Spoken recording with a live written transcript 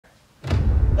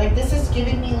Like, this is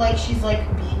giving me like she's like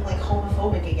being like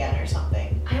homophobic again or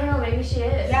something. I don't know, maybe she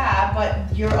is. Yeah,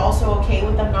 but you're also okay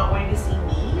with them not wanting to see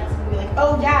me? It's gonna be like,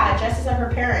 oh yeah, Jess is at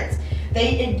her parents.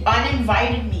 They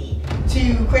uninvited me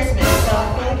to Christmas. So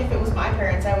I feel like if it was my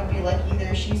parents, I would be like,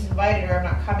 either she's invited or I'm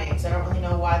not coming. So I don't really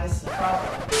know why this is a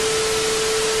problem.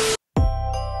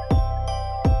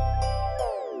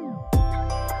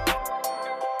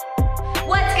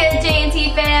 What's good,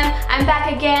 J&T fam? I'm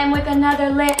back again with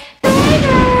another lit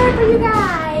video for you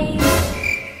guys.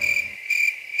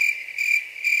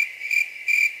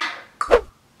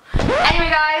 Anyway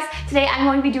guys, today I'm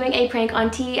going to be doing a prank on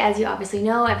T. As you obviously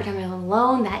know, every time I'm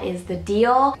alone, that is the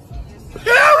deal.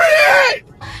 Period!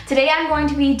 Today I'm going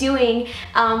to be doing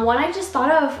one I just thought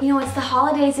of. You know, it's the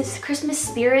holidays, it's Christmas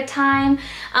spirit time.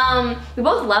 We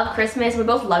both love Christmas, we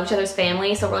both love each other's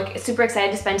family, so we're like super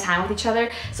excited to spend time with each other.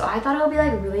 So I thought it would be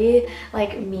like really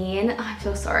like mean. Oh, I'm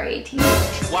so sorry, T.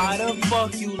 Why the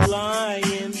fuck you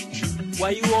lying?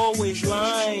 Why you always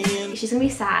lying? She's gonna be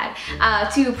sad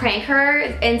to prank her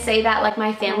and say that like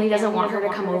my family doesn't want her to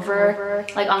come over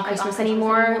like on Christmas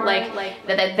anymore. Like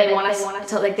that they want us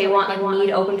to like, they want like me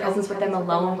to open presents with them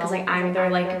alone because like I'm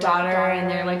their like daughter and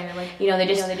they're like, you know, they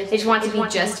just want to be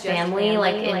just family,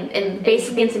 like and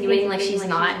basically insinuating like she's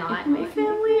not my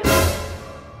family.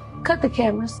 Cut the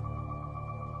cameras.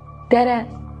 Dead ass.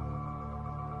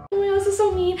 Oh my God, this is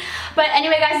so mean. But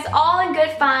anyway guys, it's all in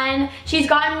good fun. She's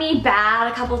gotten me bad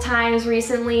a couple times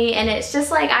recently and it's just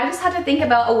like, I just had to think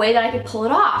about a way that I could pull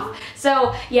it off.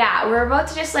 So yeah, we're about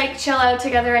to just like chill out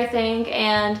together, I think,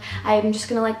 and I'm just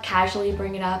gonna like casually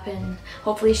bring it up and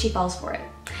hopefully she falls for it.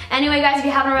 Anyway guys, if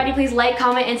you haven't already, please like,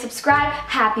 comment, and subscribe.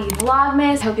 Happy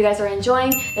Vlogmas. I hope you guys are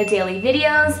enjoying the daily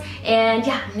videos, and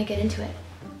yeah, I'm gonna get into it.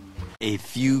 A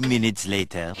few minutes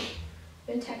later.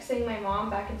 Been texting my mom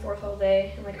back and forth all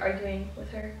day and like arguing with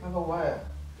her. About what?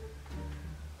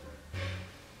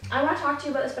 I want to talk to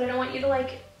you about this, but I don't want you to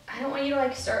like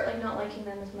start like not liking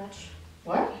them as much.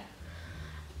 What?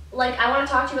 Like, I want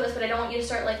to talk to you about this, but I don't want you to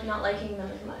start like not liking them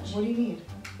as much. What do you mean?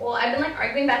 Well, I've been like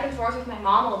arguing back and forth with my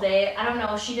mom all day. I don't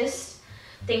know, she just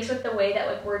thinks with the way that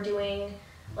like we're doing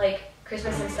like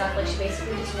Christmas and stuff, like she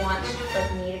basically just wants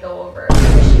like me to go over.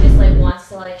 So she just like wants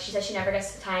to like, she says she never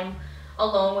gets time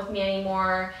alone with me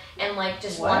anymore and like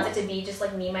just wants it to be just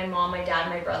like me, my mom, my dad,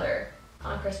 my brother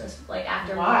on Christmas, like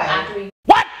after we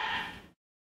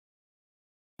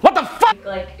What the fuck?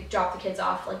 like drop the kids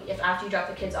off, like if after you drop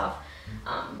the kids off.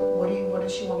 What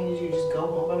does she want me to do? Just go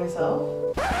home by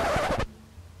myself?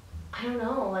 I don't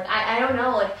know, like I don't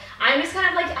know, like I'm just kind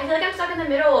of like, I feel like I'm stuck in the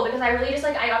middle because I really just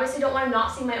like, I obviously don't want to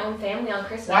not see my own family on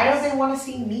Christmas. Why don't they want to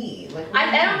see me? Like,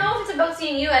 I don't know if it's about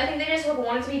seeing you. I think they just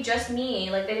want it to be just me.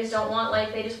 Like they just don't want,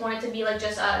 like they just want it to be like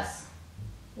just us.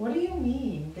 What do you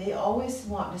mean? They always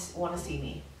want to see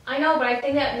me. I know, but I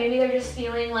think that maybe they're just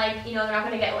feeling like, you know, they're not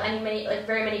going to get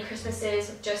very many Christmases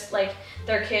with just like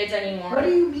their kids anymore. What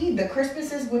do you mean? The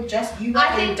Christmases with just you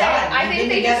guys are done. I think You've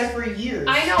been together for years.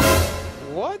 I know.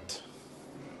 What?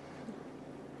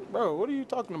 Bro, what are you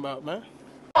talking about, man?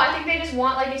 I think they just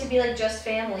want like it to be like just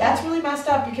family. That's really messed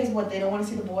up because what, they don't want to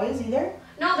see the boys either?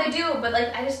 No, they do, but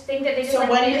like I just think that they just so like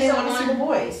when they do just they don't want to see the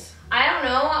boys? I don't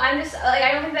know. I'm just like,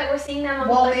 I don't think that we're seeing them on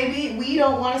Well, like, maybe we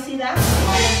don't want to see them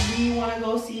because we want to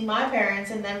go see my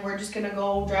parents and then we're just going to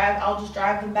go drive. I'll just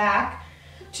drive them back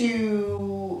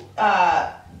to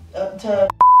and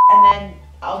then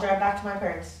I'll drive back to my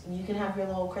parents and you can have your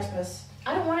little Christmas.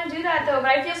 I don't want to do that though,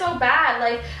 but I feel so bad.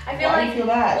 Like I feel Why like do you feel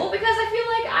bad? Well, because I feel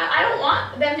like I don't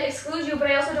want them to exclude you, but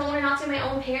I also don't want to not see my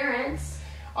own parents.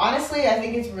 Honestly, I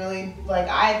think it's really like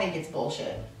I think it's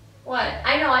bullshit. What?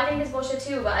 I know, I think it's bullshit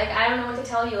too, but like I don't know what to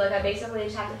tell you. Like I basically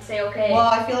just have to say okay. Well,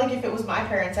 I feel like if it was my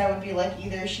parents, I would be like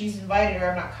either she's invited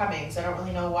or I'm not coming. So I don't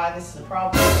really know why this is a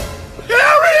problem.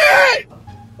 Period! Well,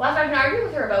 that's what I've been arguing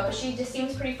with her about, but she just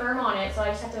seems pretty firm on it, so I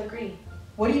just have to agree.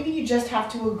 What do you mean you just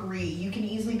have to agree? You can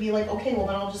easily be like, okay, well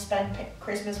then I'll just spend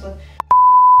Christmas with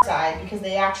side because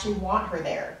they actually want her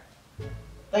there.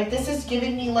 Like, this is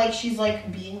giving me like she's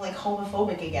like being like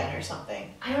homophobic again or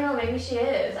something. I don't know, maybe she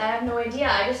is. I have no idea.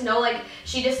 I just know like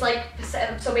she just like,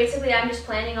 so basically I'm just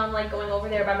planning on like going over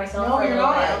there by myself. No, for a you're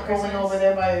little bit not on going Christmas. over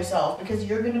there by yourself because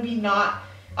you're going to be not,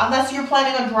 unless you're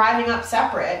planning on driving up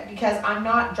separate because I'm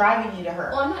not driving you to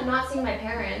her. Well, I'm not seeing my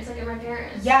parents. Like, my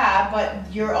parents. Yeah,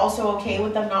 but you're also okay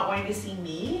with them not wanting to see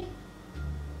me?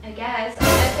 I guess.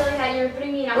 I feel like you're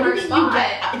putting me in a hard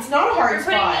spot. It's not a hard You're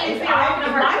putting spot. me in If a hard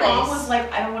my mom place. was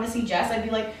like, I don't want to see Jess, I'd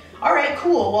be like, all right,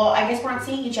 cool. Well, I guess we're not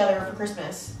seeing each other for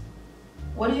Christmas.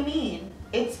 What do you mean?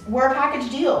 We're a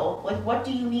package deal. Like, what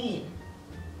do you mean?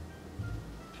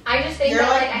 I just think you're that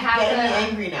like I have getting to. me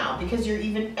angry now because you're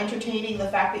even entertaining the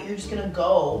fact that you're just gonna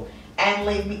go and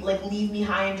leave me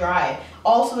high and dry.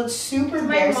 Also, that's super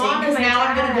embarrassing because now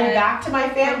I'm gonna go back to my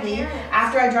family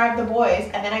after I drive the boys,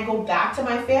 and then I go back to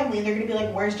my family and they're gonna be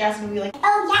like, "Where's Jess?" And I'll be like,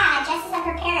 "Oh yeah, Jess is at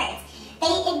her parents. They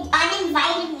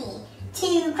uninvited me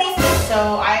to Christmas."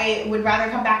 So I would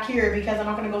rather come back here because I'm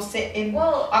not gonna go sit in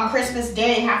on Christmas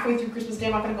Day. Halfway through Christmas Day,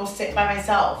 I'm not gonna go sit by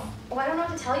myself. Well, I don't know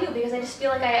what to tell you because I just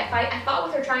feel like I thought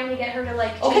with her trying to get her to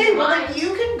like. Okay, well then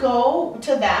you can go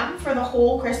to them for the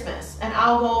whole Christmas, and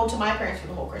I'll go to my parents for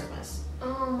the whole Christmas.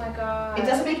 Oh my god. It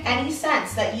doesn't make any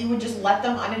sense that you would just let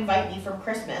them uninvite me from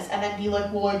Christmas and then be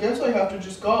like, well, I guess I have to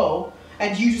just go,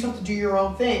 and you just have to do your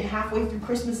own thing halfway through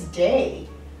Christmas Day.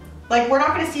 Like, we're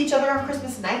not going to see each other on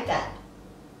Christmas night then.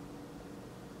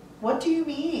 What do you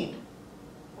mean?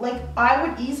 Like, I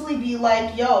would easily be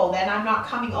like, yo, then I'm not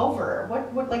coming over.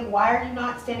 Like, why are you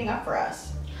not standing up for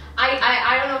us?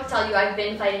 I don't know what to tell you. I've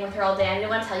been fighting with her all day. I didn't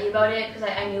want to tell you about it because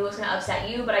I knew it was going to upset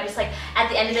you, but I just, like, at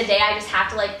the end of the day, I just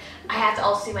have to, like, I have to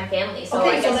also see my family. So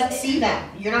okay, so let's see them.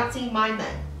 You're not seeing mine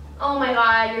then. Oh my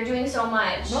god, you're doing so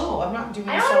much. No, I'm not doing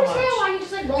so much. I don't understand why you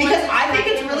just, like, won't because I think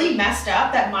it's really messed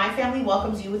up that my family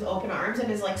welcomes you with open arms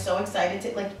and is, like, so excited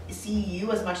to, like, see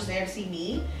you as much as they are to see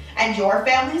me. And your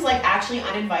family's like, actually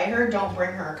uninvite her, don't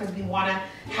bring her, because we want to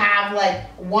have like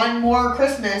one more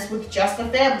Christmas with just the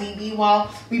family.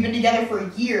 Meanwhile, we've been together for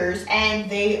years and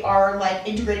they are like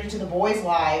integrated into the boys'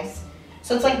 lives.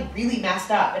 So it's like really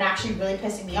messed up and actually really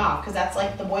pissing me off because that's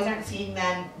like the boys aren't seeing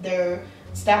them, their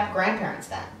step grandparents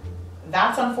then.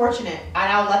 That's unfortunate,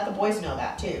 and I'll let the boys know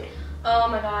that too. Oh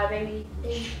my god, baby.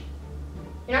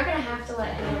 You're not gonna have to let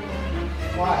anyone know.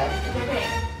 Why? It's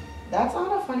okay. That's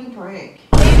not a funny prank.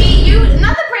 Baby, none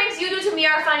of the pranks you do to me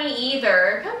are funny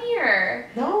either. Come here.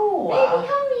 No. Baby,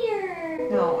 come here.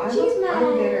 No, I'm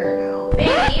mad. bitter now.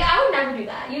 Baby, I would never do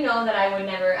that. You know that I would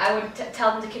never. I would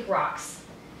tell them to kick rocks.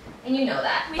 And you know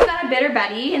that. We've got a bitter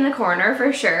Betty in the corner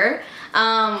for sure.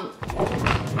 Oh,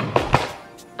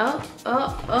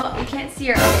 you can't see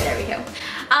her. Okay, there we go.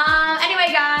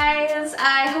 Anyway, guys,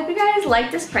 I hope you guys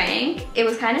liked this prank. It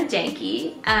was kind of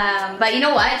janky, but you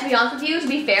know what? To be honest with you, to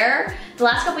be fair, the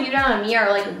last couple you done on me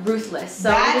are like ruthless,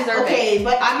 so you deserve it.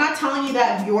 But I'm not telling you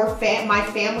that my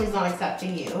family's not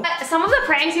accepting you. Some of the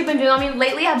pranks you've been doing on me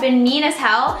lately have been mean as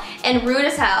hell and rude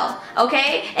as hell,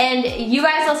 okay? And you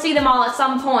guys will see them all at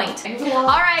some point.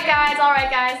 Alright guys,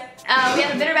 we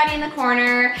have a bitter Betty in the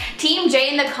corner. Team J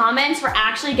in the comments for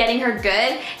actually getting her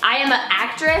good. I am an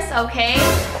actress, okay?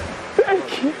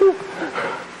 Thank you.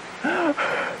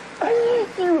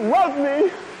 You love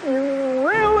me. You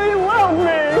really love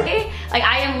me. Okay? Like,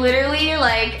 I am literally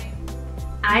like,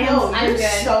 I'm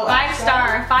good. So 5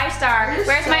 star.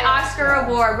 Where's my Oscar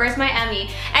award? Where's my Emmy?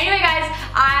 Anyway, guys,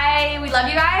 we love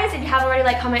you guys. If you haven't already,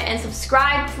 like, comment, and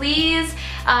subscribe, please.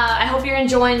 I hope you're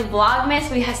enjoying Vlogmas.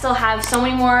 We still have so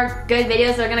many more good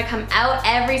videos that are gonna come out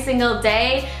every single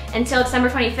day until December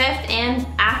 25th and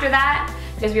after that,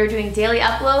 because we are doing daily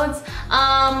uploads.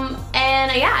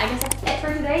 And yeah, I guess that's it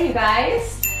for today, you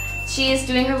guys. She's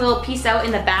doing her little peace out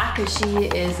in the back because she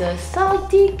is a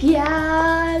salty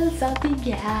gal.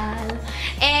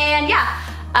 And yeah,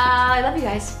 I love you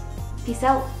guys. Peace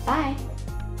out. Bye.